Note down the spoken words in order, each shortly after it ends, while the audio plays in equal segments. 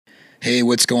Hey,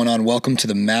 what's going on? Welcome to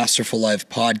the Masterful Life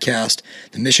podcast.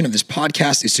 The mission of this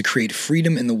podcast is to create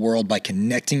freedom in the world by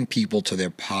connecting people to their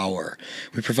power.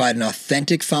 We provide an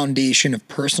authentic foundation of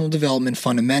personal development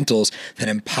fundamentals that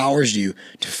empowers you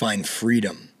to find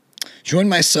freedom. Join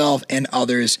myself and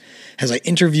others as I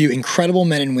interview incredible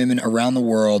men and women around the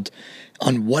world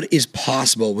on what is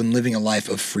possible when living a life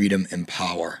of freedom and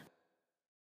power.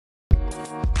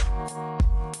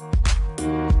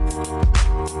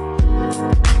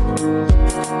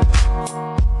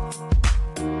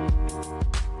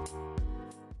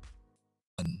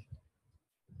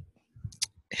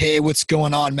 Hey, what's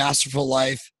going on, Masterful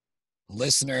Life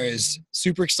listeners?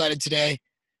 Super excited today.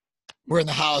 We're in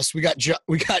the house. We got Josh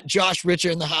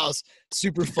Ritcher in the house.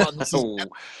 Super fun. This is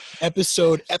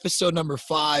episode number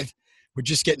 5. We're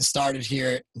just getting started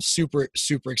here. I'm super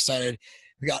excited.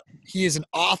 He is an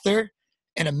author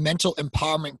and a mental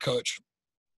empowerment coach.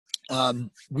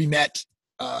 We met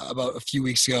about 2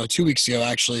 weeks ago,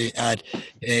 actually, at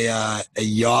a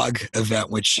YOG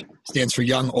event, which stands for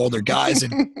Young Older Guys,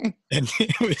 and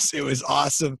it was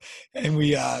awesome. And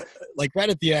we right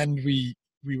at the end, we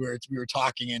were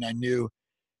talking, and I knew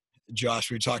Josh.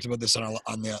 We talked about this on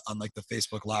the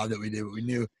Facebook Live that we did. But we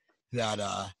knew that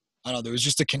I don't know, there was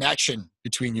just a connection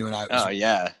between you and I. Oh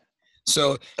yeah.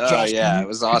 So Josh, it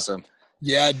was awesome.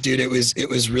 Yeah, dude, it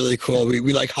was really cool.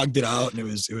 We like hugged it out, and it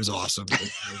was awesome.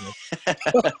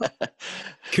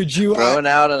 Could you going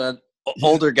out on an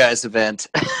older guys event?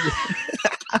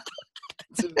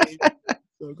 It's amazing.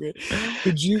 So great.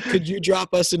 Could you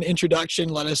drop us an introduction?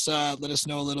 Let us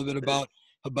know a little bit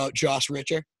about Josh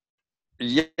Ritcher.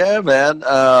 Yeah, man.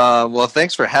 Well,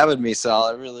 thanks for having me, Sal.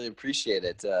 I really appreciate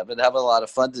it. I've been having a lot of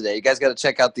fun today. You guys got to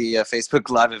check out the Facebook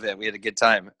Live event. We had a good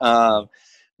time.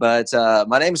 But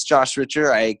my name is Josh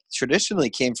Ritcher. I traditionally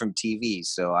came from TV,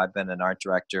 so I've been an art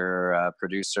director,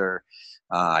 producer.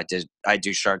 I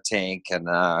do Shark Tank, and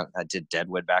I did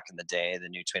Deadwood back in the day, the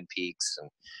new Twin Peaks,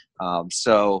 and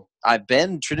so I've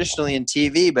been traditionally in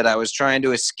TV, but I was trying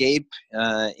to escape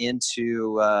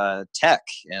into tech,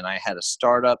 and I had a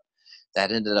startup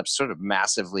that ended up sort of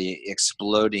massively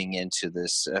exploding into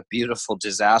this beautiful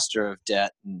disaster of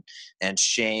debt and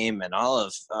shame and all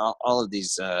of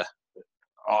these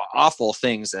awful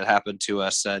things that happened to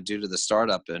us due to the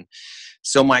startup. And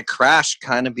so my crash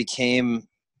kind of became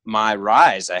my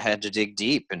rise. I had to dig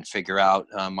deep and figure out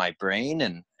my brain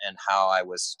and how I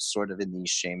was sort of in these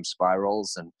shame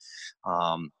spirals.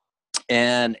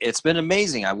 And it's been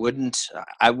amazing. I wouldn't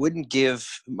give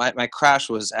my crash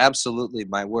was absolutely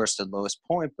my worst and lowest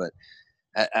point, but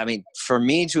I mean, for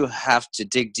me to have to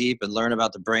dig deep and learn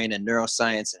about the brain and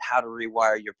neuroscience and how to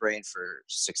rewire your brain for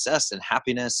success and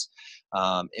happiness,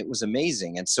 it was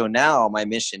amazing. And so now my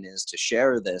mission is to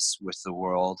share this with the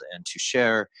world and to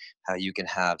share how you can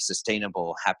have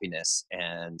sustainable happiness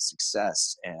and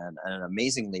success and an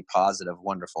amazingly positive,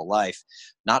 wonderful life,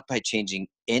 not by changing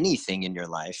anything in your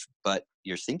life, but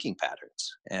your thinking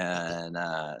patterns. And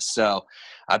so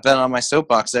I've been on my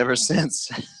soapbox ever since.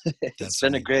 It's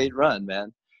been a great run,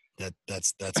 man.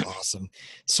 That's awesome.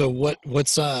 So what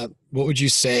would you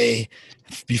say,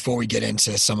 before we get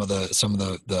into some of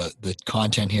the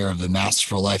content here of the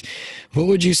Masterful Life, what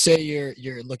would you say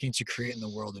you're looking to create in the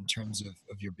world in terms of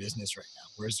your business right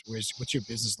now? What's your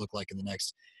business look like in the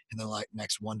next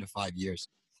 1 to 5 years?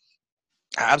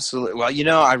 Absolutely.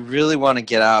 Well, I really want to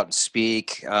get out and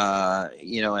speak,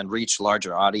 and reach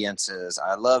larger audiences.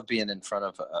 I love being in front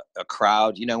of a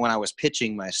crowd. When I was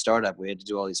pitching my startup, we had to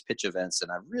do all these pitch events,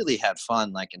 and I really had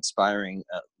fun, like inspiring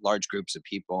large groups of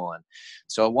people. And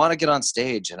so I want to get on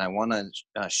stage, and I want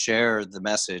to share the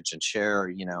message and share,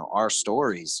 our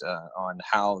stories on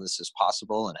how this is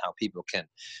possible and how people can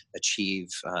achieve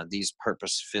these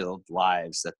purpose-filled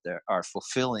lives that are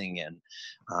fulfilling and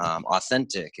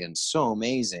authentic and so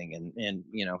amazing, and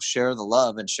share the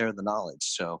love and share the knowledge.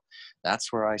 So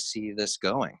that's where I see this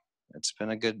going. It's been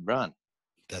a good run.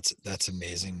 That's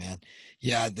amazing, man.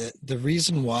 Yeah, the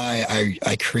reason why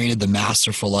I created the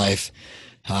Masterful Life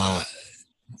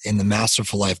in the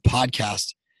Masterful Life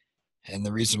podcast, and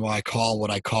the reason why I call what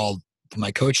I call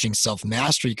my coaching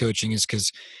self-mastery coaching, is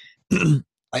because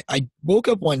I woke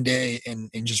up one day and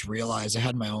just realized I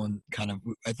had my own kind of,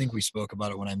 I think we spoke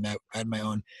about it when I had my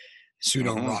own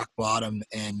pseudo rock bottom.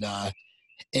 And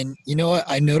you know what?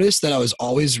 I noticed that I was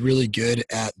always really good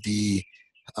at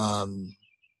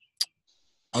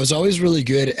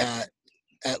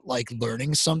like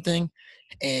learning something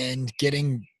and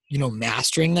getting,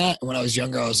 mastering that. And when I was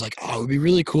younger, I was like, oh, it would be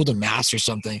really cool to master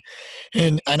something.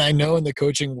 And I know in the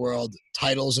coaching world,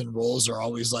 titles and roles are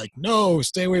always like, no,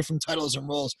 stay away from titles and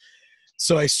roles.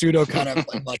 So I pseudo kind of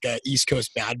I'm like a East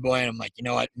Coast bad boy, and I'm like, you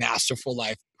know what, masterful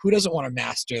life. Who doesn't want to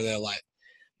master their life?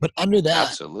 But under that,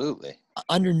 Absolutely.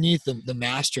 underneath the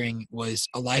mastering was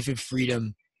a life of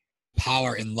freedom,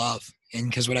 power, and love. And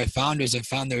because what I found is I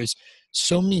found there's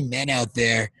so many men out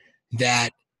there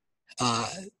that uh,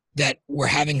 that were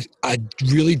having a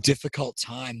really difficult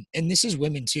time, and this is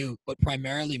women too, but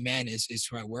primarily men is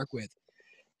who I work with.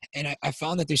 And I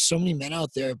found that there's so many men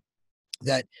out there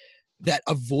that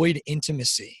avoid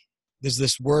intimacy. There's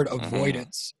this word Mm-hmm.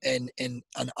 avoidance, and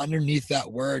underneath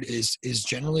that word is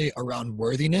generally around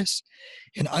worthiness.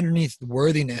 And underneath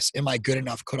worthiness, am I good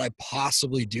enough? Could I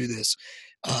possibly do this?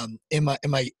 Am I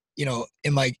am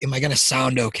I going to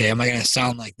sound okay? Am I going to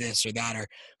sound like this or that,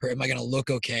 or am I going to look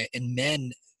okay? And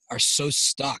men are so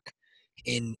stuck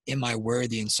in am I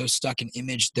worthy, and so stuck in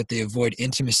image that they avoid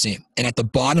intimacy. And at the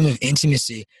bottom of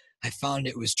intimacy, I found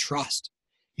it was trust.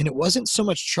 And it wasn't so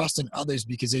much trust in others,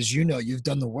 because as you know, you've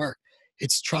done the work,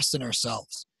 it's trust in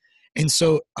ourselves. And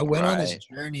so I went on this Right.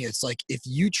 journey. It's like, if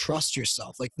you trust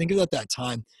yourself, like think about that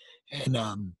time. And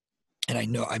I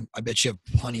know, I bet you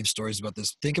have plenty of stories about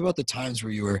this. Think about the times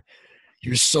where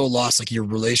you're so lost, like your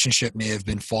relationship may have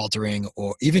been faltering,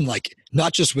 or even like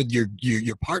not just with your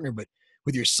partner, but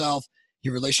with yourself,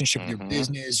 your relationship with your Mm-hmm.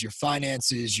 business, your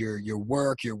finances, your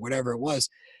work, your whatever it was.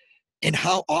 And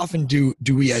how often do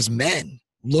we as men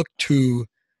look to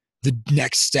the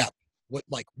next step?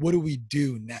 What do we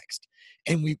do next?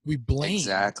 And we blame.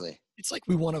 Exactly. It's like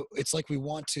we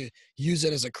want to use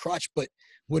it as a crutch, but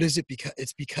what is it? Because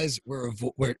it's because we're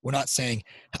not saying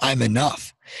I'm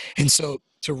enough. And so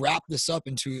to wrap this up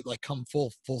and to like come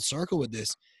full circle with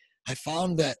this, I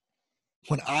found that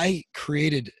when I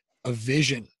created a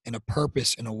vision and a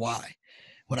purpose and a why,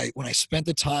 when I spent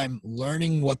the time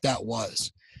learning what that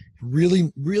was,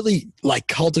 really like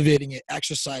cultivating it,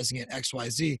 exercising it,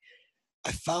 XYZ,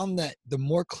 I found that the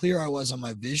more clear I was on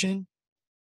my vision,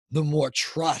 the more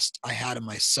trust I had in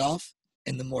myself.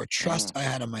 And the more trust Mm. I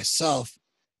had in myself,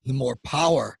 the more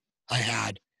power I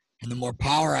had. And the more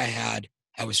power I had,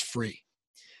 I was free.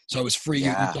 So I was free. You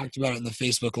Yeah, talked about it in the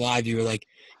Facebook Live. You were like,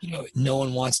 no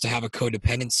one wants to have a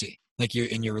codependency, like you're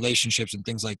in your relationships and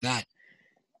things like that.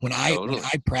 When I totally.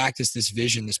 practice this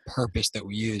vision, this purpose that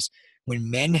we use,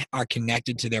 when men are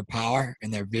connected to their power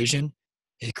and their vision,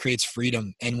 it creates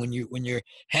freedom. And when you're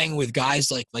hanging with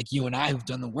guys like you and I who've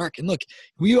done the work, and look,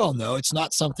 we all know it's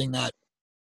not something that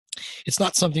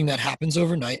happens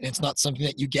overnight, and it's not something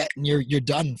that you get and you're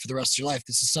done for the rest of your life.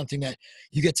 This is something that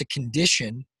you get to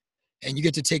condition, and you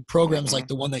get to take programs Mm-hmm. like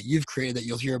the one that you've created that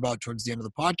you'll hear about towards the end of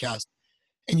the podcast,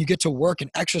 and you get to work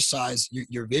and exercise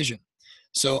your vision.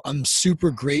 So I'm super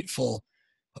grateful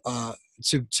uh,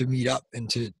 to meet up and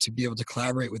to be able to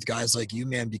collaborate with guys like you,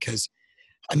 man. Because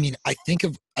I mean, I think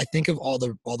of all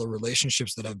the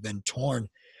relationships that have been torn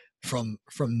from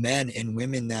men and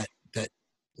women that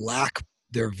lack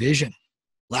their vision,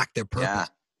 lack their Yeah. purpose.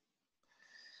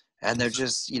 And And they're so,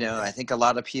 just, yeah, I think a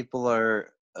lot of people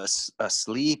are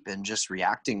asleep and just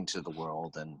reacting to the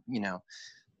world. And,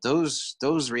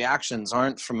 those reactions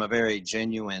aren't from a very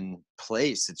genuine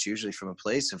place. It's usually from a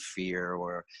place of fear,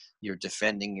 or you're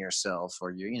defending yourself,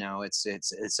 or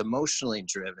it's emotionally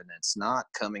driven. It's not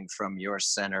coming from your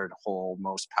centered, whole,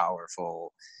 most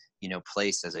powerful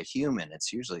place as a human.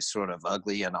 It's usually sort of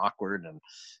ugly and awkward, and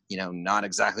not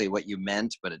exactly what you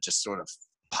meant, but it just sort of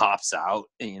pops out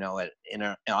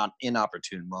at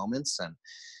inopportune moments. And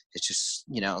it's just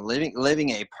living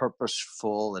a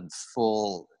purposeful and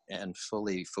full and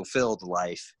fully fulfilled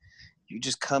life. You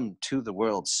just come to the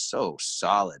world so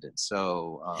solid and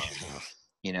so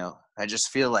I just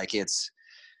feel like it's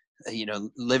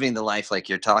living the life like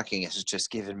you're talking has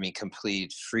just given me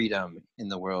complete freedom in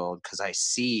the world, because I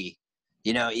see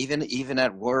even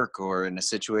at work or in a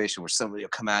situation where somebody will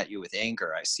come at you with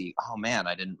anger, I see, oh man,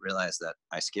 I didn't realize that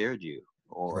I scared you.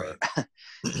 Or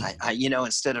right.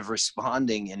 instead of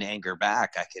responding in anger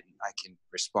back, I can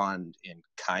respond in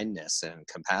kindness and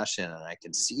compassion, and I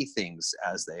can see things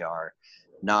as they are,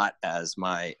 not as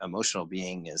my emotional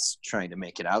being is trying to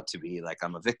make it out to be, like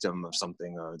I'm a victim of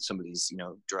something, or somebody's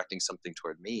directing something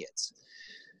toward me.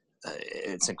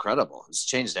 It's incredible. It's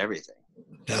changed everything.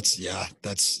 That's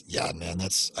man.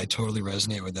 I totally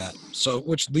resonate with that. So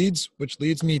which leads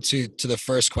me to the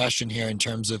first question here in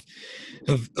terms of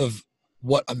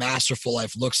what a masterful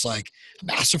life looks like. A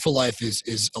masterful life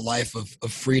is a life of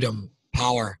freedom,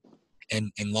 power,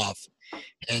 and love.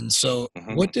 And so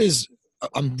Hmm.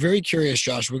 I'm very curious,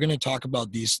 Josh. We're going to talk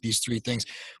about these three things.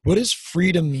 What does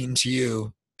freedom mean to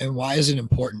you, and why is it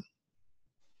important?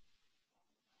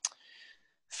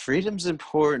 Freedom's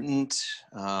important.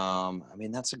 I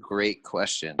mean, that's a great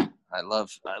question. I love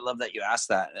that you asked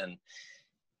that. And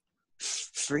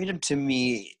freedom to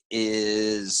me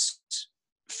is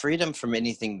freedom from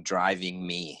anything driving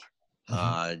me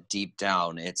deep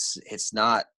down. It's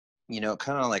not,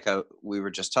 kind of like we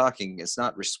were just talking, it's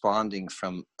not responding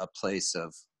from a place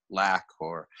of lack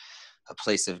or a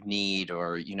place of need,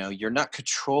 or you're not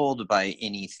controlled by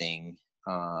anything,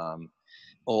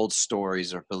 old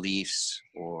stories or beliefs,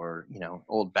 or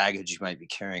old baggage you might be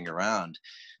carrying around.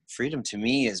 Freedom to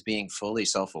me is being fully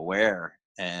self-aware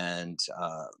and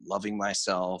loving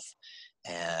myself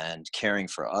and caring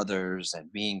for others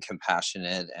and being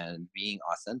compassionate and being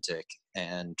authentic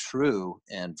and true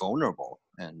and vulnerable.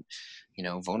 And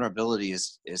vulnerability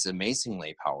is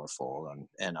amazingly powerful,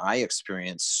 and I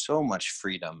experience so much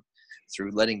freedom through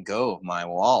letting go of my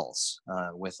walls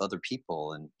with other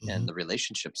people and the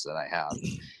relationships that I have.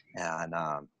 And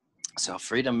so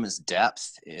freedom is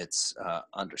depth, it's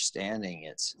understanding,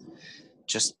 it's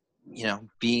just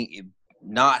being,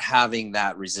 not having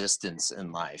that resistance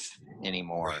in life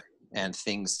anymore. Right. And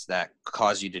things that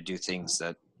cause you to do things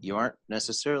that you aren't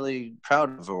necessarily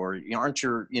proud of, or you aren't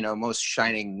your most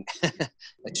shining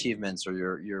achievements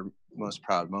or your most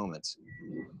proud moments.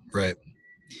 Right.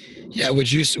 Yeah.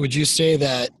 Would you say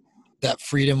that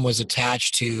freedom was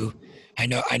attached to, I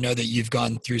know that you've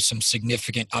gone through some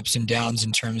significant ups and downs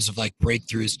in terms of like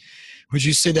breakthroughs. Would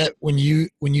you say that when you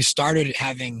started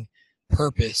having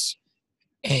purpose,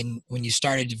 and when you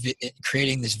started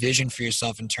creating this vision for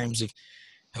yourself in terms of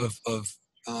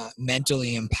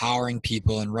mentally empowering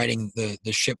people and writing the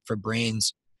Ship for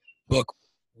Brains book,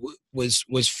 was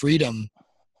freedom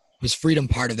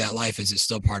part of that life? Is it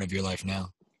still part of your life now?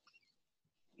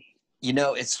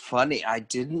 It's funny, I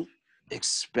didn't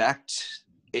expect,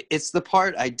 it's the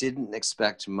part I didn't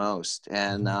expect most.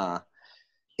 And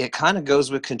it kind of goes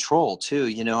with control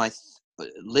too.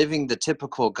 Living the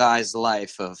typical guy's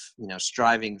life of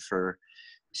striving for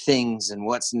things and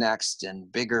what's next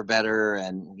and bigger, better,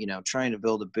 and trying to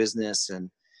build a business.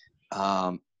 And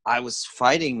I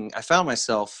found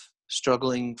myself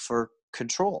struggling for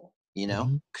control,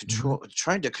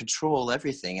 trying to control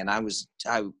everything. And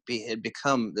had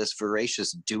become this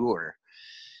voracious doer,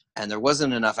 and there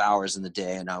wasn't enough hours in the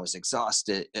day, and I was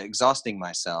exhausting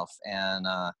myself. And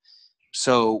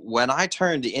so when I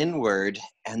turned inward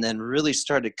and then really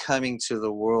started coming to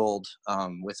the world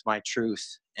with my truth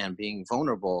and being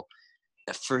vulnerable,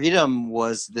 freedom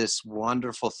was this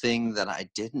wonderful thing that I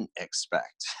didn't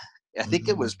expect. I think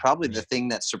it was probably the thing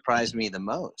that surprised me the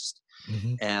most.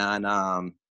 And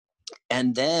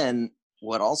then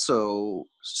what also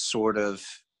sort of,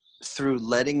 through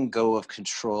letting go of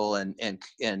control and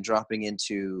dropping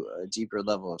into a deeper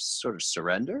level of sort of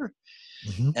surrender.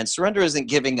 And surrender isn't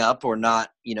giving up or not,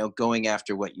 going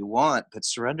after what you want, but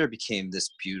surrender became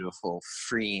this beautiful,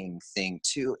 freeing thing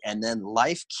too. And then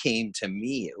life came to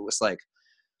me. It was like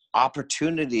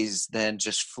opportunities then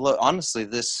just flow. Honestly,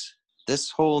 this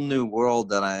whole new world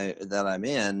that I'm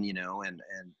in,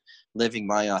 and living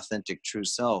my authentic true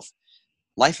self,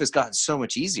 life has gotten so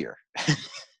much easier.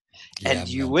 Yeah, And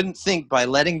you man. wouldn't think by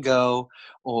letting go,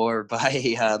 or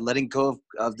by letting go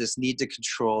of this need to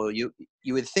control, you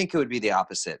would think it would be the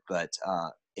opposite. But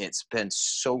it's been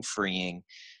so freeing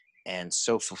and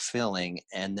so fulfilling.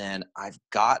 And then I've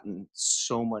gotten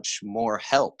so much more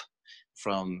help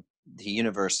from the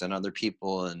universe and other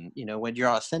people. And when you're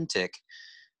authentic,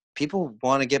 people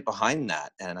want to get behind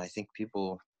that. And I think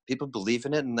people believe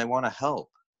in it and they want to help.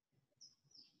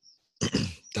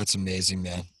 That's amazing,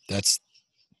 man. That's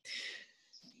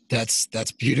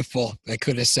beautiful. I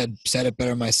could have said it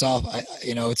better myself.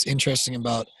 It's interesting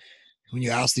about when you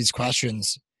ask these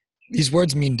questions, these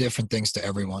words mean different things to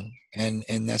everyone. And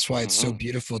that's why it's so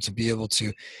beautiful to be able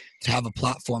to have a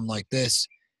platform like this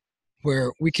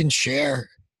where we can share.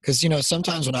 Because,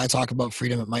 sometimes when I talk about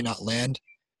freedom, it might not land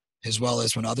as well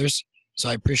as when others. So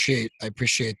I appreciate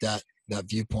that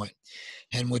viewpoint.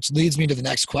 And which leads me to the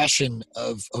next question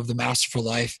of the Masterful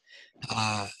Life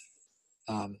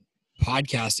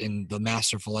podcast and the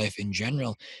Masterful Life in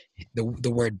general.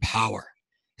 The word power.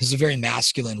 This is a very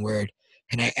masculine word.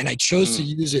 And I chose to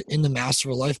use it in the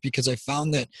Masterful Life because I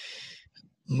found that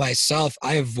myself,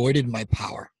 I avoided my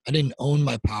power. I didn't own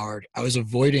my power. I was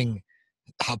avoiding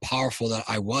how powerful that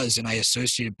I was, and I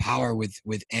associated power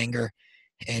with anger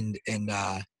and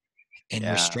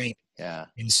restraint. Yeah.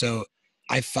 And so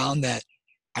I found that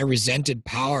I resented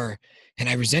power, and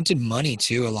I resented money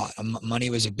too a lot. Money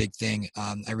was a big thing.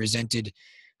 I resented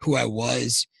who I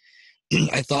was.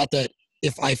 I thought that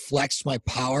if I flexed my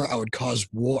power, I would cause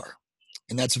war.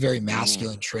 And that's a very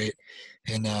masculine trait.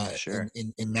 And Sure.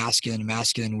 in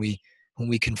masculine, we when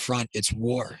we confront, it's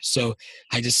war. So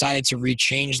I decided to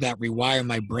rewire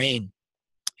my brain.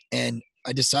 And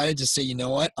I decided to say, you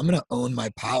know what, I'm going to own my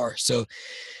power. So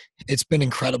it's been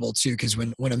incredible too, because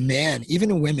when a man,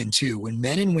 even women too, when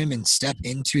men and women step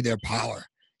into their power,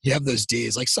 you have those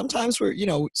days. Like sometimes we're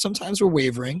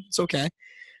wavering. It's okay.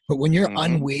 But when you're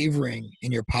Mm-hmm. unwavering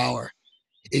in your power,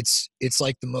 it's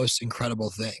like the most incredible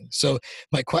thing. So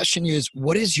my question is,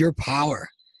 what is your power?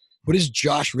 What is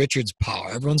Josh Richards'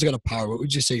 power? Everyone's got a power. What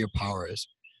would you say your power is?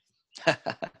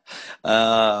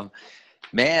 um,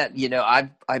 Man,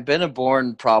 I've been a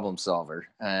born problem solver,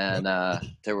 Yep. and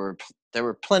there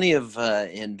were plenty of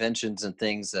inventions and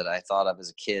things that I thought of as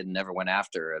a kid and never went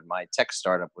after. And my tech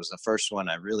startup was the first one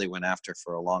I really went after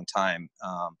for a long time.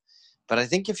 But I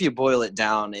think if you boil it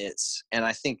down, and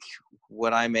I think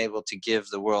what I'm able to give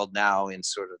the world now in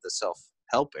sort of the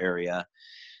self-help area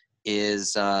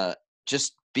is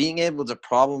just being able to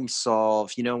problem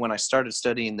solve. When I started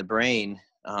studying the brain,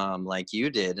 like you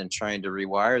did, and trying to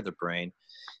rewire the brain,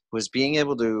 was being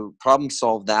able to problem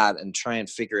solve that and try and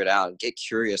figure it out and get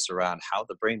curious around how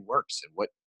the brain works and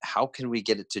how can we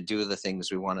get it to do the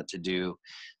things we want it to do,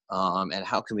 and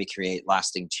how can we create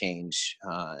lasting change,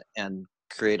 and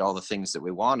create all the things that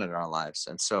we want in our lives.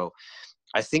 And so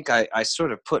I think I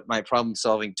sort of put my problem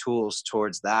solving tools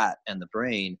towards that and the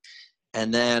brain.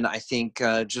 And then I think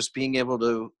just being able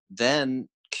to then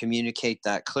communicate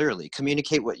that clearly,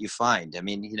 communicate what you find. I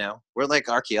mean, we're like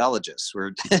archaeologists.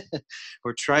 We're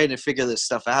we're trying to figure this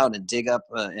stuff out and dig up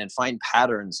and find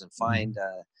patterns and find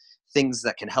things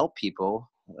that can help people,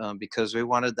 because we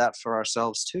wanted that for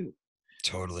ourselves too.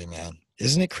 Totally, man.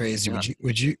 Isn't it crazy?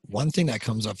 Yeah. One thing that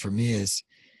comes up for me is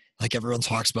like everyone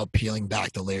talks about peeling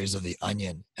back the layers of the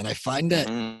onion. And I find that,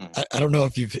 Hmm. I don't know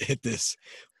if you've hit this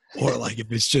or like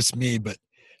if it's just me, but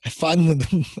I find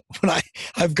that when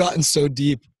I've gotten so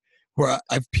deep where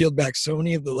I've peeled back so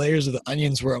many of the layers of the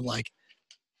onions where I'm like,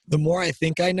 the more I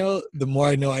think I know, the more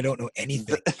I know I don't know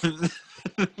anything.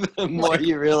 The more Like,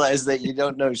 you realize that you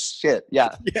don't know shit.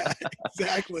 Yeah. yeah,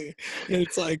 exactly. And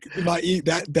it's like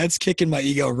that's kicking my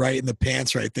ego right in the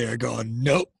pants right there, going,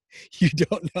 nope, you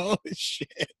don't know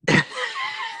shit.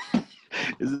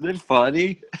 Isn't it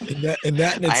funny? And that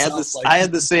in I had itself, this. like, I you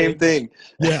had the can same say that. thing.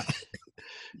 Yeah.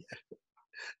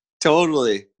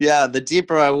 Totally. Yeah. The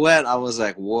deeper I went, I was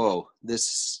like, whoa,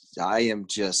 I am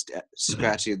just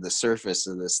scratching the surface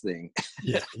of this thing.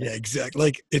 Yeah, exactly.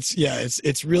 Like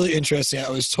it's really interesting. I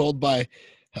was told by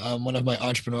one of my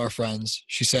entrepreneur friends.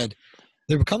 She said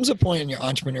there becomes a point in your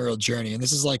entrepreneurial journey, and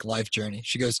this is like life journey.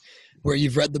 She goes, where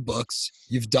you've read the books,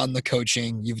 you've done the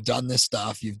coaching, you've done this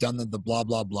stuff, you've done the blah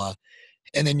blah blah,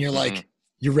 and then you're Hmm. like,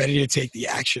 you're ready to take the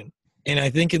action. And I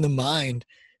think in the mind,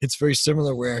 it's very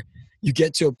similar where you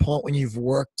get to a point when you've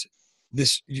worked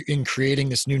this in creating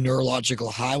this new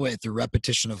neurological highway through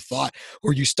repetition of thought,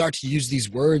 or you start to use these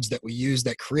words that we use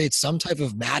that create some type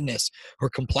of madness or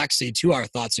complexity to our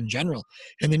thoughts in general.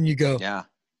 And then you go, Yeah.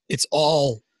 it's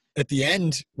all at the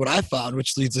end, what I found,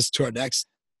 which leads us to our next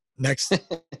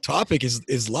topic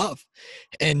is love.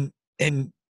 And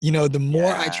the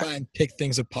more I Yeah. try and pick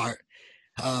things apart,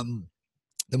 um,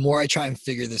 the more I try and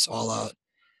figure this all out,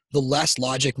 the less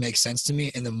logic makes sense to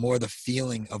me, and the more the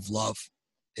feeling of love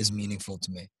is meaningful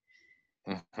to me.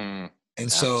 Hmm. And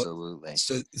so, Absolutely.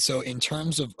 so in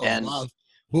terms of And love,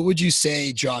 what would you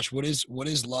say, Josh? What is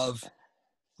love?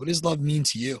 What does love mean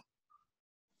to you?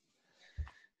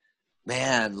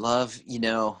 man, love,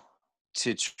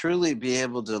 to truly be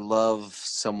able to love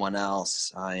someone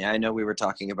else. I know we were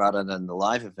talking about it in the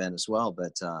live event as well,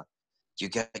 but you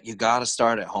got to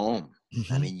start at home.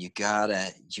 I Hmm. mean,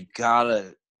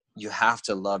 you have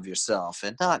to love yourself,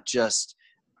 and not just,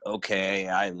 okay,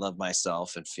 I love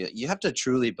myself and feel. You have to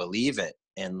truly believe it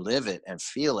and live it and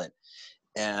feel it.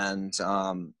 And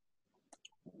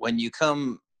when you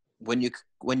come when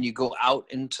you go out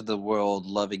into the world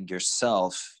loving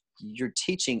yourself, you're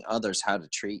teaching others how to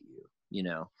treat you.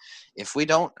 If we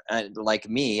don't, like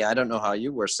me, I don't know how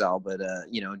you were, Sal, but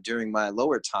during my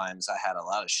lower times I had a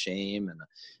lot of shame and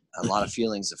a lot of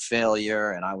feelings of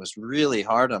failure, and I was really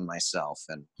hard on myself.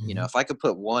 And Hmm. if I could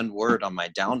put one word on my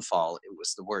downfall, it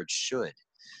was the word should.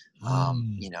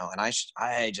 Mm. And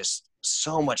I just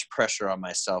so much pressure on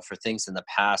myself for things in the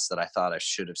past that I thought I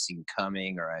should have seen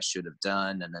coming or I should have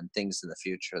done, and then things in the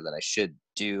future that I should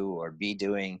do or be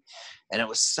doing. And it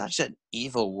was such an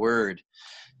evil word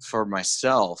for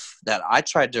myself that I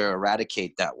tried to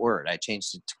eradicate that word. I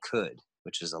changed it to could,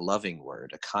 which is a loving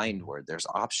word, a kind word. There's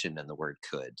option in the word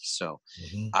could. So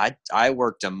Hmm. I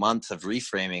worked a month of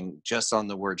reframing just on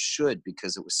the word should,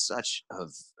 because it was such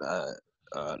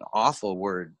an awful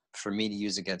word for me to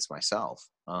use against myself.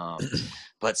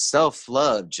 But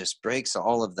self-love just breaks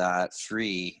all of that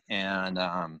free. And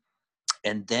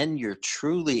then you're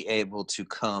truly able to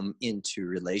come into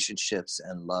relationships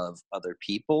and love other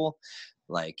people,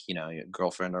 like, you know, your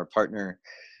girlfriend or partner,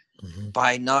 Mm-hmm.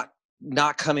 by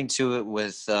not coming to it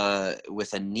with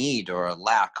a need or a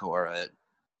lack or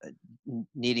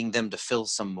needing them to fill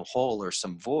some hole or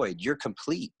some void. You're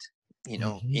complete, you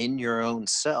know, Mm-hmm. in your own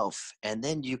self, and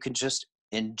then you can just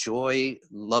enjoy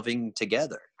loving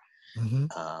together. Mm-hmm.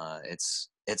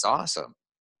 It's awesome,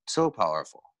 so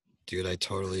powerful. Dude, I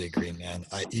totally agree, man.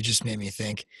 You just made me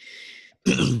think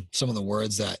some of the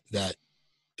words that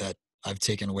I've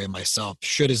taken away myself.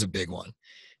 Should is a big one.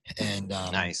 And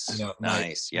you Nice, know,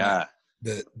 nice, my yeah.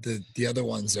 the other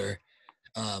ones are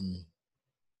um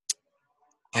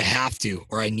I have to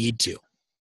or I need to.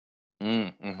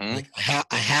 Mm-hmm. Like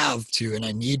I have to and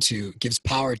I need to gives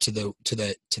power to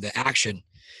the action.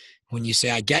 When you say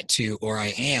I get to or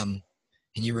I am,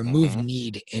 and you remove Mm-hmm.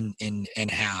 need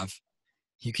and have,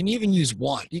 you can even use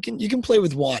want. You can play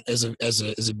with want as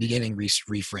a beginning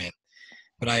reframe.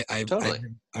 But Totally.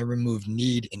 I remove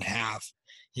need and have.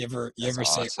 You That's ever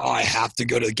say, oh, awesome. I have to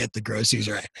go to get the groceries,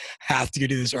 or I have to go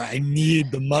do this, or I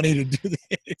need the money to do this.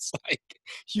 It's like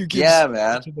you give so Yeah,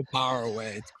 man. much of the power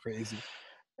away. It's crazy.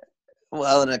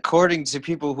 Well, and according to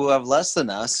people who have less than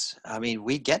us, I mean,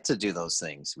 we get to do those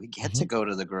things. We get Mm-hmm. to go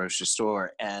to the grocery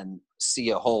store and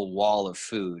see a whole wall of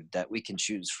food that we can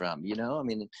choose from. You know, I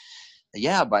mean,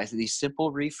 yeah, by these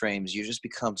simple reframes, you just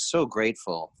become so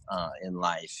grateful in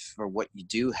life for what you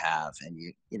do have. And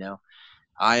you know,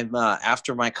 I'm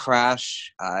after my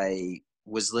crash, I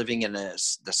was living in the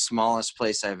smallest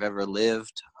place I've ever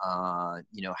lived.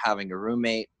 You know, having a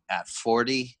roommate at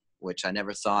 40, which I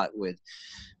never thought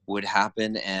would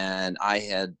happen. And I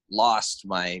had lost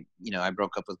my, you know, I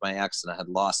broke up with my ex, and I had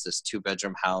lost this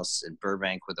 2-bedroom house in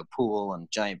Burbank with a pool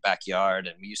and giant backyard,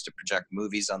 and we used to project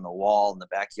movies on the wall in the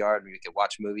backyard, and we could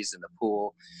watch movies in the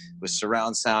pool with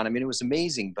surround sound. I mean, it was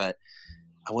amazing, but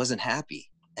I wasn't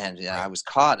happy. And I Right. was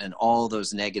caught in all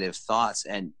those negative thoughts.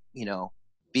 And, you know,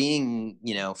 being,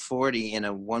 you know, 40 in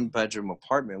a 1-bedroom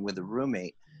apartment with a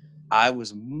roommate, I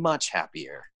was much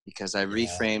happier because I Yeah.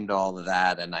 reframed all of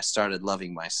that, and I started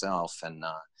loving myself. And,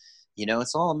 you know,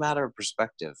 it's all a matter of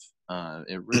perspective.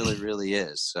 It really, really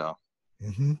is. So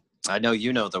Mm-hmm. I know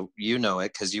you know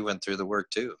it because you went through the work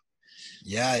too.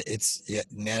 Yeah. Yeah,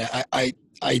 man.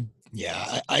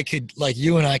 I could, like,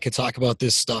 you and I could talk about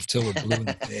this stuff till we're blue in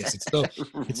the face. It's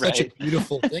such a Right.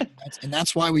 beautiful thing.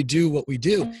 That's why we do what we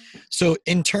do. So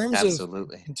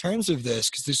Absolutely. in terms of this,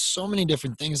 because there's so many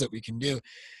different things that we can do.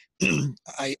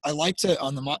 I like to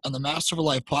on the Master of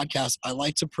Life podcast. I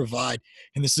like to provide,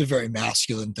 and this is a very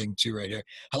masculine thing too, right here.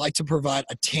 I like to provide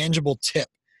a tangible tip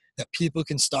that people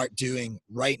can start doing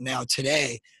right now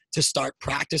today to start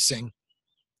practicing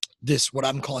this, what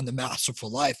I'm calling the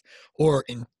masterful life, or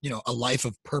in, you know, a life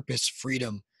of purpose,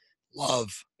 freedom,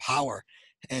 love, power.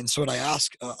 And so what I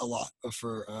ask a lot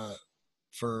for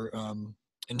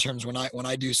in terms when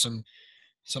I do some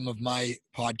of my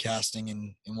podcasting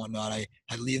and whatnot, I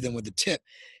leave them with a tip.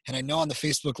 And I know on the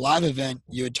Facebook Live event,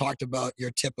 you had talked about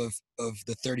your tip of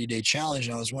the 30-day challenge.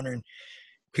 And I was wondering,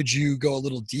 could you go a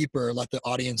little deeper, let the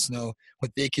audience know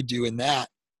what they could do in that,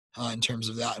 in terms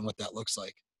of that and what that looks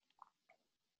like?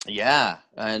 Yeah,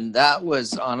 and that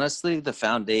was honestly the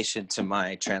foundation to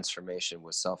my transformation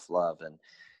was self-love. And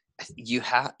you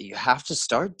have to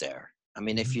start there. I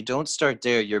mean, if Mm-hmm. you don't start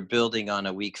there, you're building on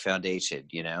a weak foundation.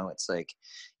 You know, it's like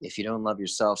if you don't love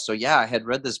yourself. So yeah, I had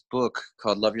read this book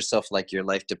called "Love Yourself Like Your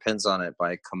Life Depends on It"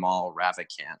 by Kamal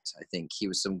Ravikant. I think he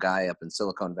was some guy up in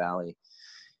Silicon Valley,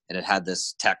 and it had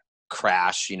this tech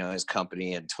crash. You know, his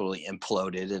company had totally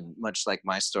imploded, and much like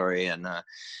my story. And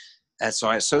so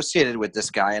I associated with this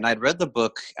guy, and I'd read the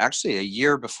book actually a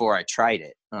year before I tried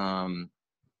it.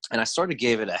 And I sort of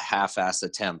gave it a half-ass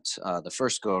attempt the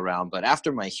first go around. But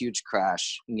after my huge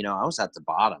crash, you know, I was at the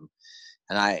bottom,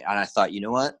 and I thought, you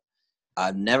know what?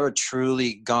 I've never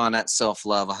truly gone at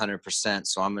self-love 100%,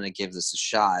 so I'm going to give this a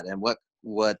shot. And what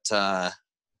the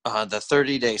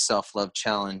 30-day self-love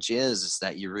challenge is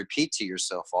that you repeat to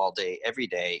yourself all day, every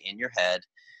day in your head,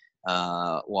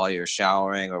 while you're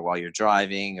showering or while you're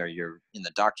driving or you're in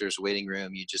the doctor's waiting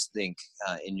room. You just think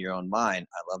in your own mind,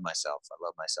 I love myself, I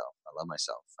love myself, I love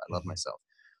myself, I love Mm-hmm. myself,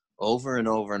 over and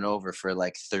over and over for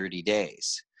like 30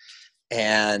 days.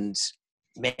 And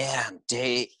man,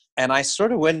 and I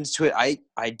sort of went into it.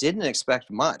 I didn't expect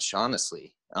much,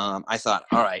 honestly. I thought,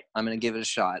 all right, I'm going to give it a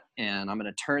shot, and I'm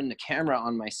going to turn the camera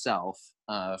on myself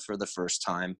for the first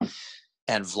time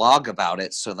and vlog about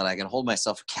it so that I can hold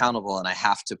myself accountable, and I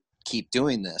have to keep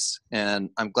doing this.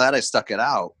 And I'm glad I stuck it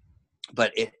out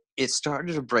but it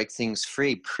started to break things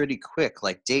free pretty quick.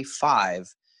 Like day 5,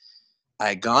 I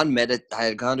had gone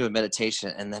to a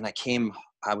meditation, and then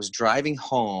I was driving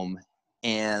home,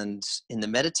 and in the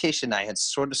meditation I had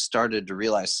sort of started to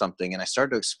realize something, and I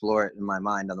started to explore it in my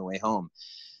mind on the way home,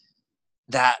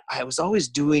 that I was always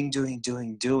doing, and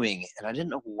I didn't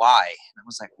know why. And I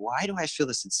was like, why do I feel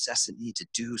this incessant need to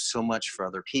do so much for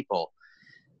other people?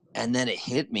 And then it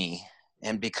hit me.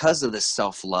 And because of this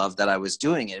self-love that I was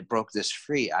doing, it broke this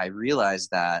free. I realized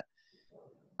that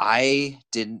I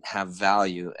didn't have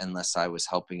value unless I was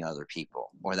helping other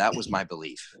people, or that was my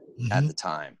belief at the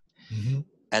time.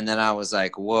 And then I was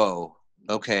like, whoa,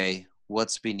 okay,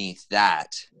 what's beneath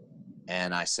that?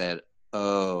 And I said,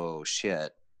 oh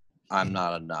shit, I'm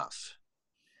not enough.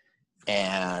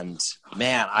 And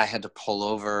man, I had to pull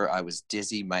over. I was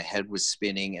dizzy. My head was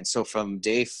spinning. And so from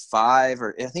day 5,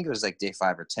 or I think it was like day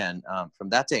 5 or 10, from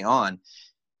that day on,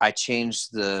 I changed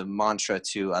the mantra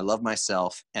to I love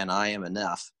myself and I am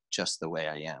enough just the way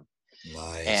I am.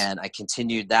 Nice. And I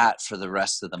continued that for the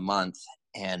rest of the month.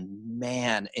 And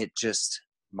man,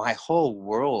 my whole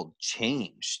world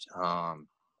changed.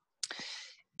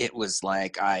 It was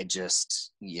like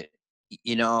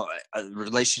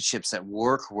relationships at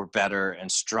work were better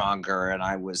and stronger, and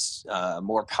I was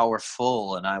more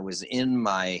powerful, and I was in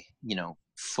my,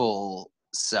 full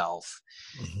self.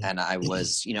 And I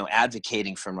was,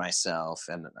 advocating for myself,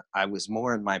 and I was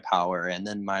more in my power. And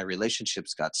then my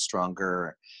relationships got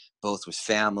stronger, both with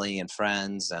family and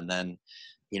friends. And then,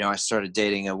 I started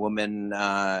dating a woman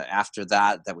after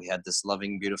that we had this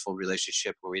loving, beautiful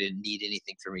relationship where we didn't need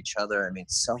anything from each other. I mean,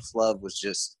 self-love was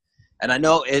just, and I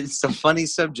know it's a funny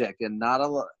subject and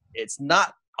it's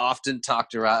not often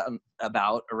talked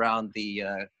about around the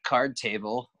card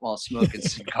table while smoking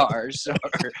cigars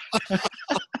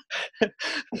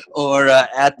or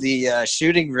at the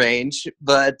shooting range.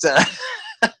 But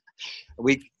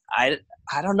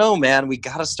I don't know, man. We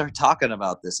got to start talking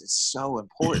about this. It's so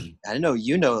important. I know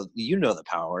you know the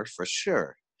power for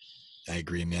sure. I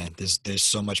agree, man. There's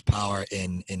so much power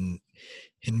in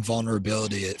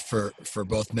vulnerability for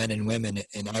both men and women.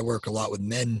 And I work a lot with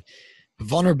men.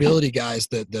 Vulnerability, guys,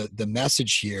 the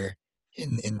message here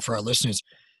and for our listeners,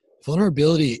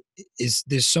 vulnerability is,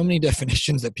 there's so many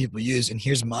definitions that people use, and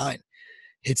here's mine.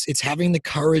 It's having the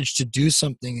courage to do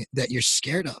something that you're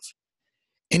scared of.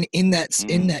 And in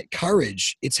that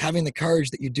courage, it's having the courage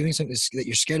that you're doing something that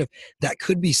you're scared of. That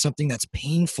could be something that's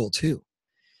painful too.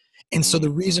 And so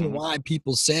the reason why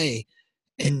people say,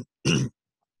 and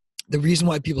the reason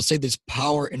why people say there's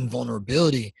power in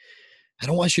vulnerability, I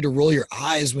don't want you to roll your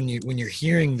eyes when you're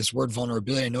hearing this word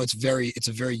vulnerability. I know it's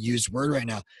a very used word right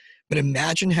now, but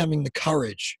imagine having the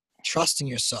courage, trusting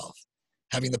yourself,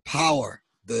 having the power,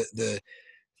 the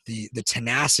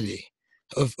tenacity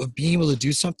of being able to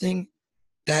do something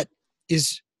that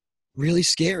is really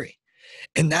scary.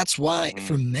 And that's why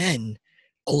for men,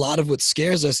 a lot of what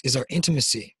scares us is our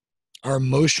intimacy, our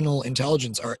emotional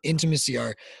intelligence, our intimacy,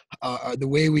 our the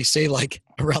way we say, like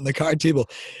around the card table,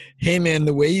 hey man,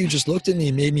 the way you just looked at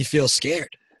me made me feel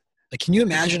scared. Like, can you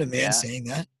imagine a man saying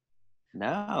that?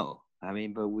 No, I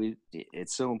mean, but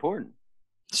it's so important.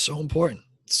 So important.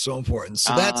 So important.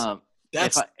 So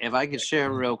that's if I could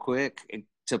share real quick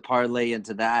to parlay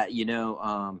into that,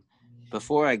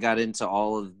 before I got into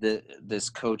all of this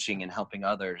coaching and helping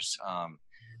others,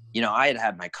 I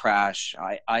had my crash.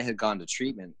 I had gone to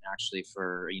treatment actually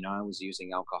for, I was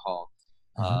using alcohol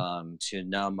to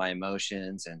numb my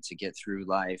emotions and to get through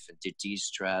life and to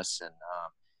de-stress. And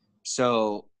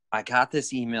so I got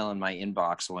this email in my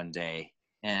inbox one day,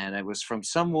 and it was from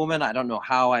some woman. I don't know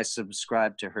how I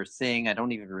subscribed to her thing. I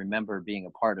don't even remember being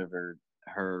a part of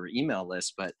her email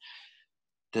list, but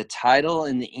the title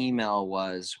in the email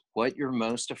was, "What you're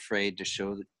most afraid to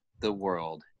show the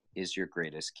world is your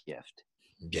greatest gift."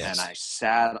 Yes. And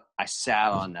I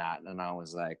sat on that, and I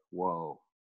was like, whoa,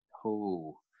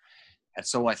 who? And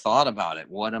so I thought about it.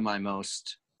 What am I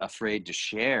most afraid to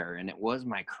share? And it was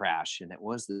my crash, and it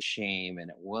was the shame, and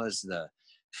it was the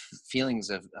feelings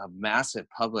of massive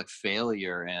public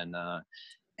failure, and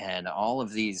all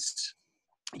of these,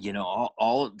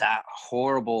 all of that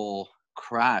horrible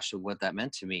crash of what that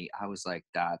meant to me. I was like,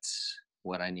 that's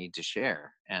what I need to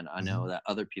share. And I know that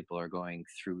other people are going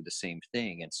through the same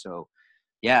thing. And so,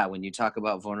 yeah, when you talk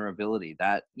about vulnerability,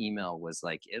 that email was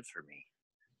like it for me.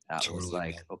 That totally, was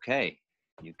like, man. Okay,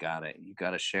 you got it. You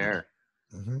got to share.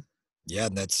 Yeah,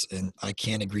 and I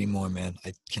can't agree more, man.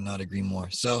 I cannot agree more.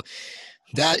 So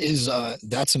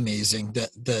that's amazing.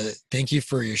 Thank you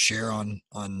for your share on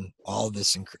all of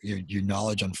this and your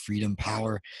knowledge on freedom,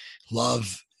 power,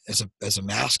 love as a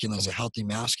masculine, as a healthy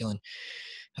masculine.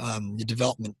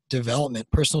 the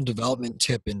personal development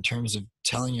tip in terms of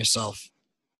telling yourself,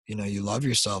 you love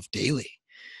yourself daily.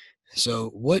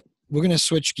 So we're going to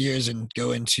switch gears and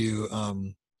go into,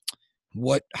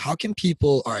 how can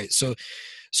people, all right. So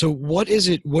what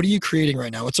are you creating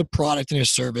right now? What's a product and a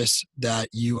service that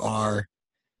you are,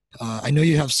 I know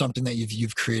you have something that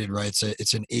you've created, right?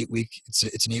 It's an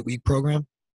 8-week program.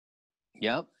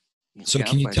 Yep. So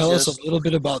can you tell us a little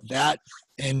bit about that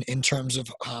in terms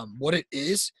of what it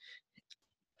is?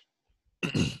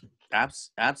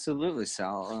 Absolutely,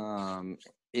 Sal.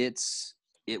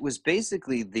 It was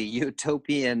basically the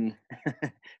utopian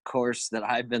course that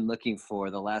I've been looking for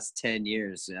the last 10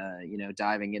 years.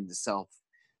 Diving into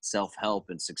self-help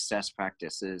and success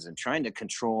practices and trying to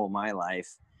control my life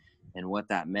and what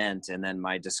that meant, and then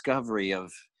my discovery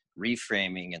of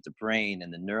reframing at the brain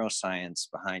and the neuroscience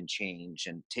behind change,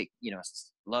 and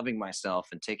loving myself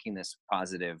and taking this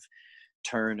positive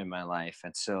turn in my life.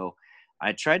 And so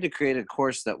I tried to create a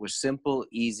course that was simple,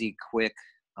 easy, quick,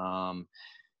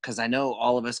 because I know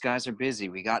all of us guys are busy.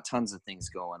 We got tons of things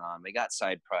going on. We got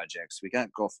side projects. We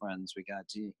got girlfriends. We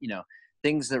got,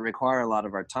 things that require a lot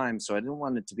of our time. So I didn't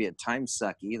want it to be a time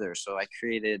suck either. So I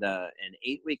created an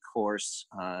 8-week course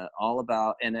all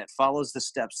about, and it follows the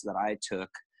steps that I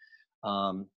took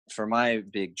for my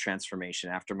big transformation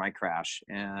after my crash.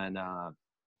 And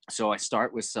so I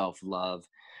start with self-love.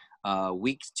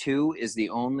 Week 2 is the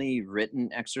only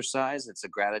written exercise. It's a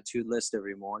gratitude list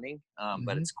every morning,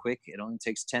 but it's quick. It only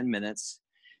takes 10 minutes.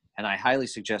 And I highly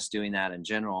suggest doing that in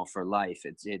general for life.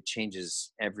 It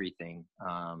changes everything.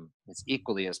 It's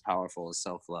equally as powerful as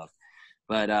self-love.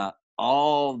 But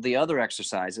all the other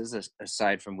exercises,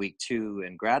 aside from week 2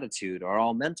 and gratitude, are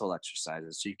all mental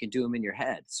exercises. So you can do them in your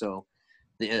head. So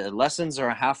the lessons are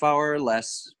a half hour or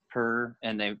less per,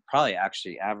 and they probably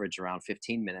actually average around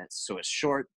 15 minutes. So it's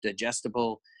short,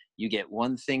 digestible. You get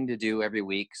one thing to do every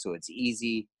week. So it's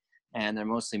easy. And they're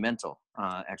mostly mental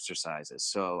exercises.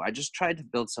 So I just tried to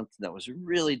build something that was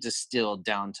really distilled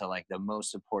down to like the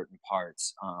most important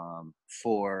parts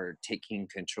for taking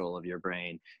control of your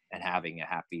brain and having a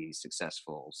happy,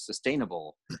 successful,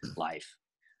 sustainable life.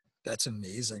 That's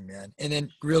amazing, man. And then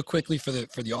real quickly for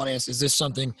the audience, is this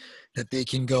something that they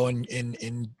can go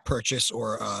and purchase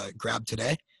or grab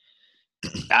today?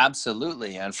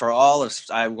 Absolutely. And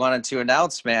I wanted to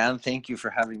announce, man, thank you for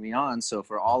having me on. So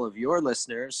for all of your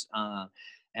listeners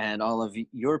and all of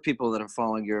your people that are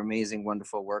following your amazing,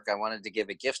 wonderful work, I wanted to give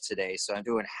a gift today. So I'm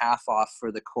doing half off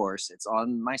for the course. It's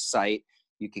on my site.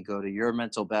 You could go to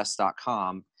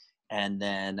yourmentalbest.com, and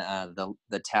then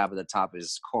the tab at the top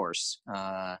is course.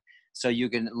 So you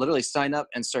can literally sign up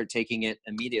and start taking it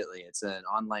immediately. It's an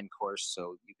online course,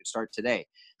 so you could start today.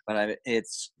 But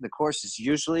the course is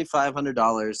usually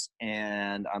 $500,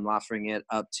 and I'm offering it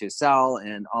up to Sal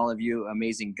and all of you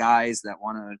amazing guys that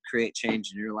want to create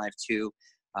change in your life too,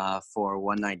 for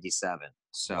 $197.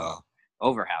 So wow.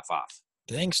 Over half off.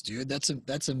 Thanks, dude. That's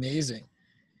amazing.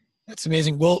 That's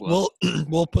amazing. We'll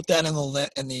put that in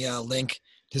the link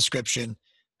description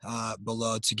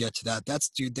below to get to that.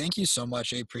 Dude, thank you so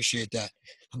much. I appreciate that.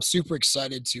 I'm super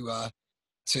excited to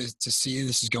see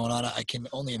this is going on. I can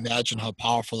only imagine how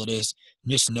powerful it is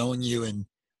just knowing you and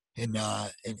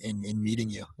meeting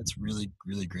you. It's really,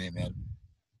 really great, man.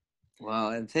 Well,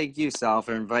 and thank you, Sal,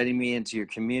 for inviting me into your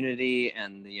community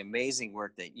and the amazing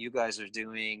work that you guys are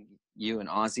doing, you and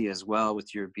Ozzy as well,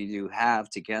 with your Be Do Have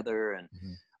together, and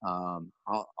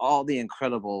all the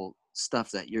incredible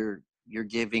stuff that you're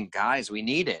giving guys. We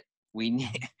need it. We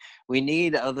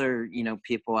need other,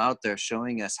 people out there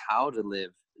showing us how to live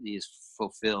these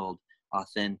fulfilled,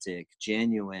 authentic,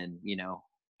 genuine,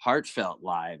 heartfelt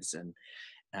lives. And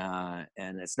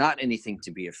it's not anything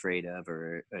to be afraid of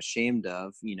or ashamed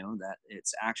of, that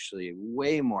it's actually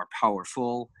way more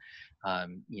powerful,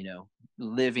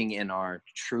 living in our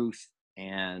truth.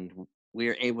 And we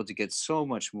are able to get so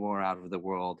much more out of the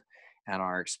world and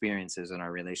our experiences and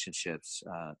our relationships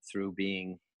through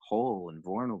being whole and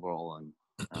vulnerable and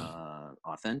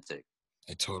authentic.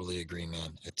 I totally agree,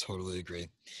 man. I totally agree.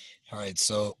 All right,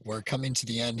 so we're coming to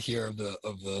the end here of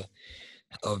the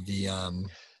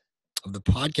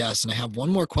podcast, and I have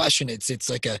one more question. It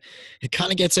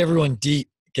kind of gets everyone deep,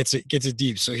 gets it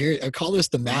deep. So here, I call this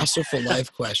the Master for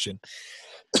Life question.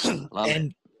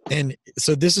 And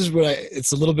so this is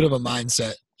it's a little bit of a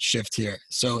mindset shift here.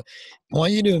 So I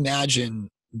want you to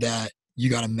imagine that you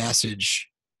got a message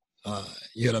on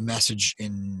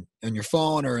your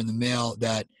phone or in the mail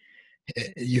that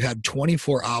you had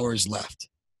 24 hours left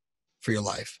for your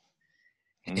life.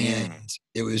 And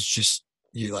it was just,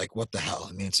 you're like, what the hell?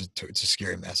 I mean, it's a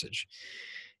scary message.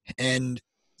 And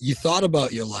you thought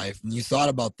about your life and you thought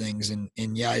about things and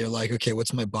yeah, you're like, okay,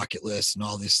 what's my bucket list and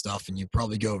all this stuff. And you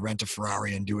probably go rent a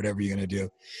Ferrari and do whatever you're going to do.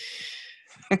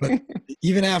 But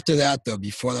even after that, though,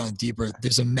 before that, deeper,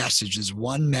 there's a message. There's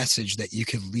one message that you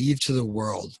could leave to the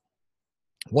world.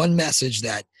 One message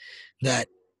that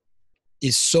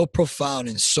is so profound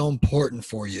and so important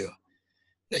for you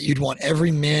that you'd want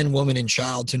every man, woman, and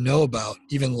child to know about,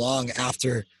 even long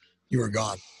after you were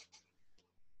gone.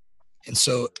 And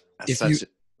so,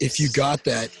 if you got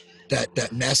that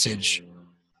message,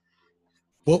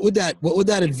 what would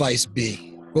that advice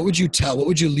be? What would you tell? What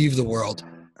would you leave the world?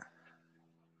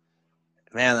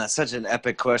 Man, that's such an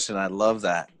epic question. I love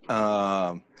that.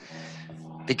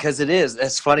 Because it is.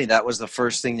 It's funny. That was the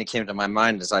first thing that came to my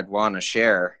mind is I'd want to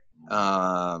share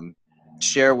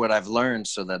what I've learned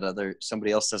so that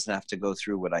somebody else doesn't have to go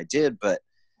through what I did. But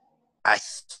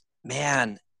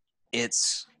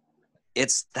it's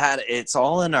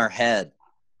all in our head,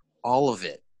 all of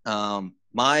it.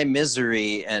 My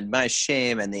misery and my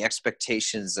shame and the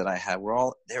expectations that I had were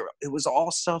all there. It was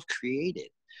all self-created.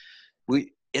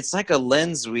 It's like a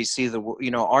lens. We see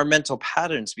our mental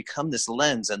patterns become this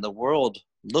lens and the world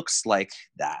looks like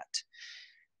that,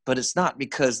 but it's not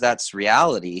because that's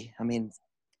reality. I mean,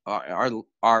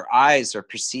 our eyes are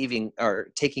perceiving or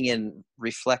taking in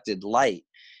reflected light,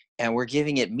 and we're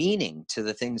giving it meaning to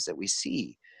the things that we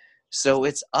see. So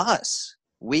it's us.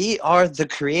 We are the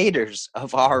creators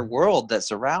of our world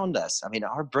that's around us. I mean,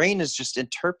 our brain is just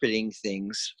interpreting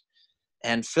things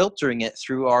and filtering it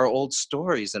through our old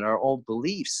stories and our old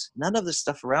beliefs. None of the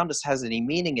stuff around us has any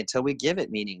meaning until we give it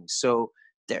meaning. So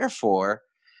therefore,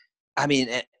 I mean,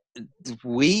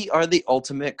 we are the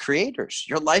ultimate creators.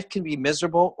 Your life can be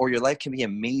miserable or your life can be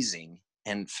amazing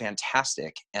and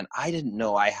fantastic. And I didn't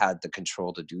know I had the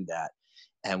control to do that.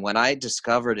 And when I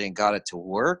discovered and got it to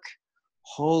work,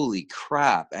 holy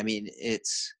crap. I mean,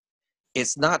 it's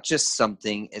not just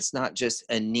something, it's not just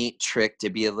a neat trick to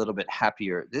be a little bit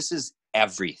happier. This is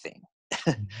everything.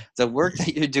 The work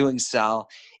that you're doing, Sal,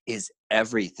 is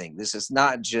everything. This is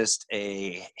not just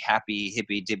a happy,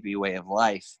 hippy dippy way of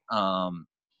life.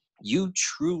 You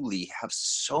truly have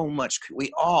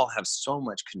we all have so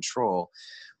much control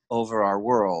over our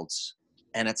worlds,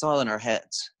 and it's all in our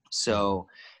heads. So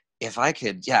if I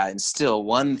could, instill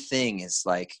one thing is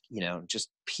like, just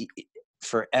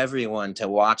for everyone to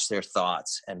watch their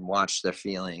thoughts and watch their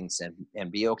feelings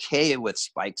and be okay with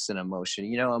spikes in emotion.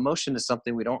 Emotion is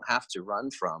something we don't have to run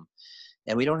from,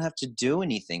 and we don't have to do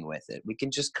anything with it. We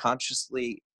can just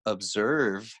consciously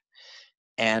observe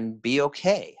and be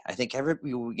okay. I think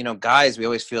guys, we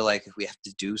always feel like we have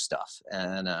to do stuff.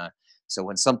 And so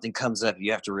when something comes up,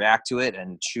 you have to react to it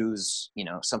and choose,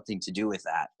 something to do with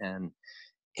that. And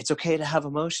it's okay to have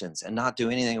emotions and not do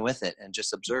anything with it and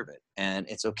just observe it. And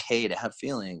it's okay to have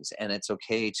feelings, and it's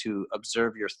okay to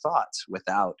observe your thoughts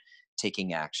without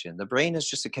taking action. The brain is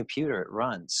just a computer. It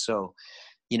runs. So,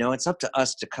 it's up to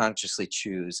us to consciously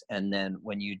choose. And then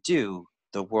when you do,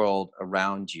 the world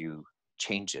around you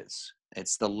changes.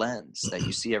 It's the lens that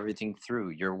you see everything through.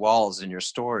 Your walls and your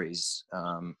stories,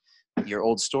 your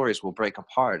old stories will break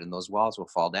apart and those walls will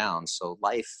fall down. So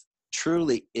life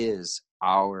truly is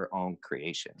our own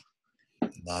creation.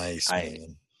 Nice,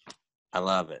 man. I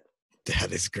love it.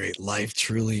 That is great. Life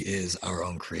truly is our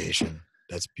own creation.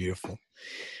 That's beautiful.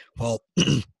 Well,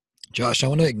 Josh, I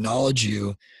want to acknowledge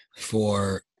you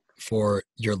for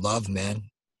your love, man.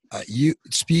 You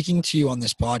speaking to you on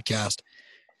this podcast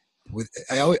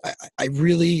I'm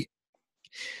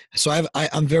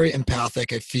very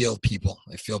empathic. I feel people,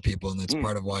 and that's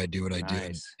part of why I do what I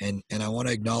do. And I want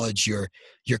to acknowledge your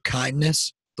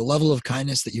kindness. The level of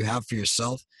kindness that you have for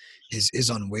yourself is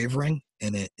unwavering,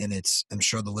 and it's, I'm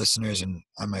sure the listeners and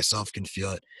I myself can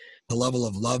feel it. The level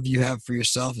of love you have for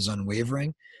yourself is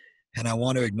unwavering. And I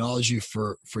want to acknowledge you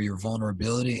for your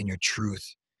vulnerability and your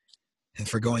truth, and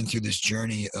for going through this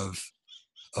journey of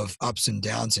ups and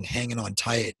downs and hanging on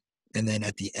tight, and then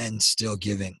at the end still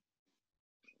giving.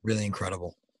 Really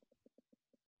incredible.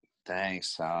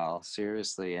 Thanks, Sal.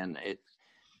 Seriously. And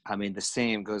the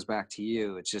same goes back to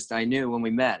you. It's just, I knew when we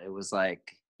met, it was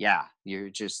like, yeah,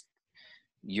 we're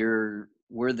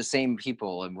the same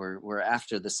people, and we're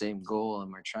after the same goal,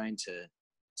 and we're trying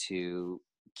to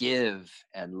give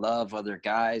and love other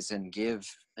guys and give,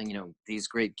 these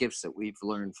great gifts that we've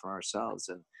learned for ourselves.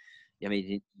 And I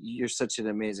mean, you're such an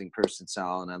amazing person,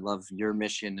 Sal, and I love your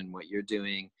mission and what you're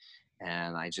doing.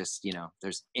 And I just, if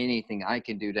there's anything I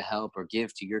can do to help or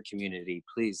give to your community,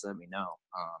 please let me know.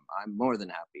 I'm more than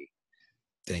happy.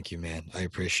 Thank you, man. I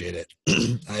appreciate it.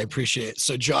 I appreciate it.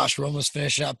 So Josh, we're almost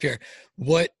finishing up here.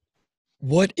 What's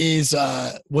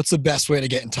the best way to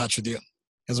get in touch with you?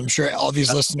 Because I'm sure all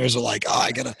these listeners are like, oh,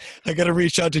 I gotta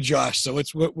reach out to Josh. So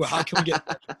how can we get?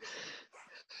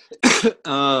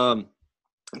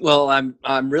 Well,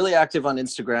 I'm really active on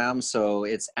Instagram, so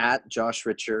it's at Josh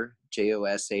Ritcher,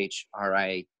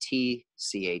 JoshRitcher.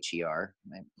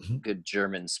 Good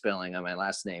German spelling on my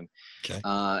last name. Okay.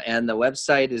 And the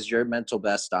website is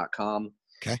yourmentalbest.com.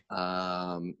 Okay.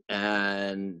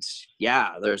 And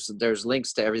yeah, there's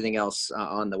links to everything else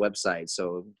on the website.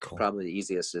 So Cool. Probably the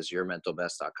easiest is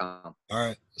yourmentalbest.com. All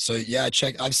right. So yeah,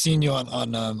 I've seen you on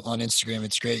Instagram.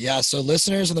 It's great. Yeah. So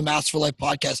listeners of the Masterful Life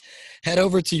podcast, head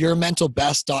over to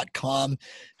yourmentalbest.com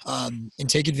and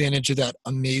take advantage of that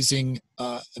amazing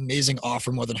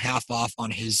offer, more than half off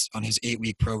on his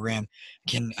 8-week program.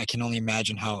 I can only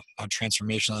imagine how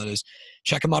transformational that is.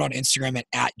 Check him out on Instagram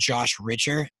at Josh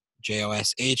Ritcher,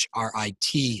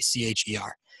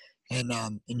 JoshRitcher.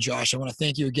 And Josh, I want to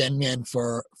thank you again, man,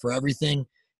 for everything.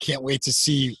 Can't wait to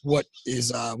see what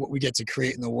we get to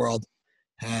create in the world.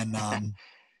 And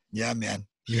yeah, man,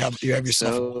 you have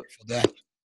yourself a wonderful day.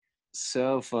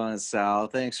 So fun, Sal.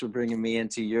 Thanks for bringing me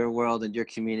into your world and your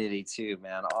community too,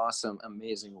 man. Awesome,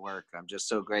 amazing work. I'm just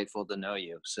so grateful to know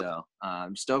you. So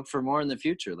I'm stoked for more in the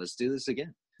future. Let's do this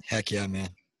again. Heck yeah, man.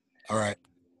 All right.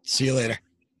 See you later.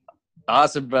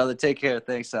 Awesome, brother. Take care.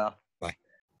 Thanks, Sal. Bye.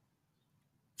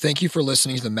 Thank you for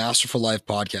listening to the Masterful Life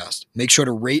podcast. Make sure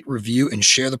to rate, review, and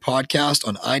share the podcast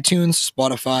on iTunes,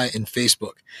 Spotify, and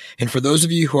Facebook. And for those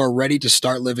of you who are ready to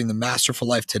start living the Masterful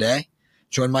Life today,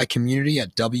 join my community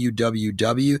at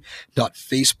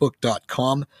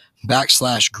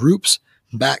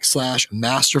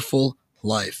www.facebook.com/groups/masterful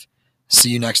life. See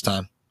you next time.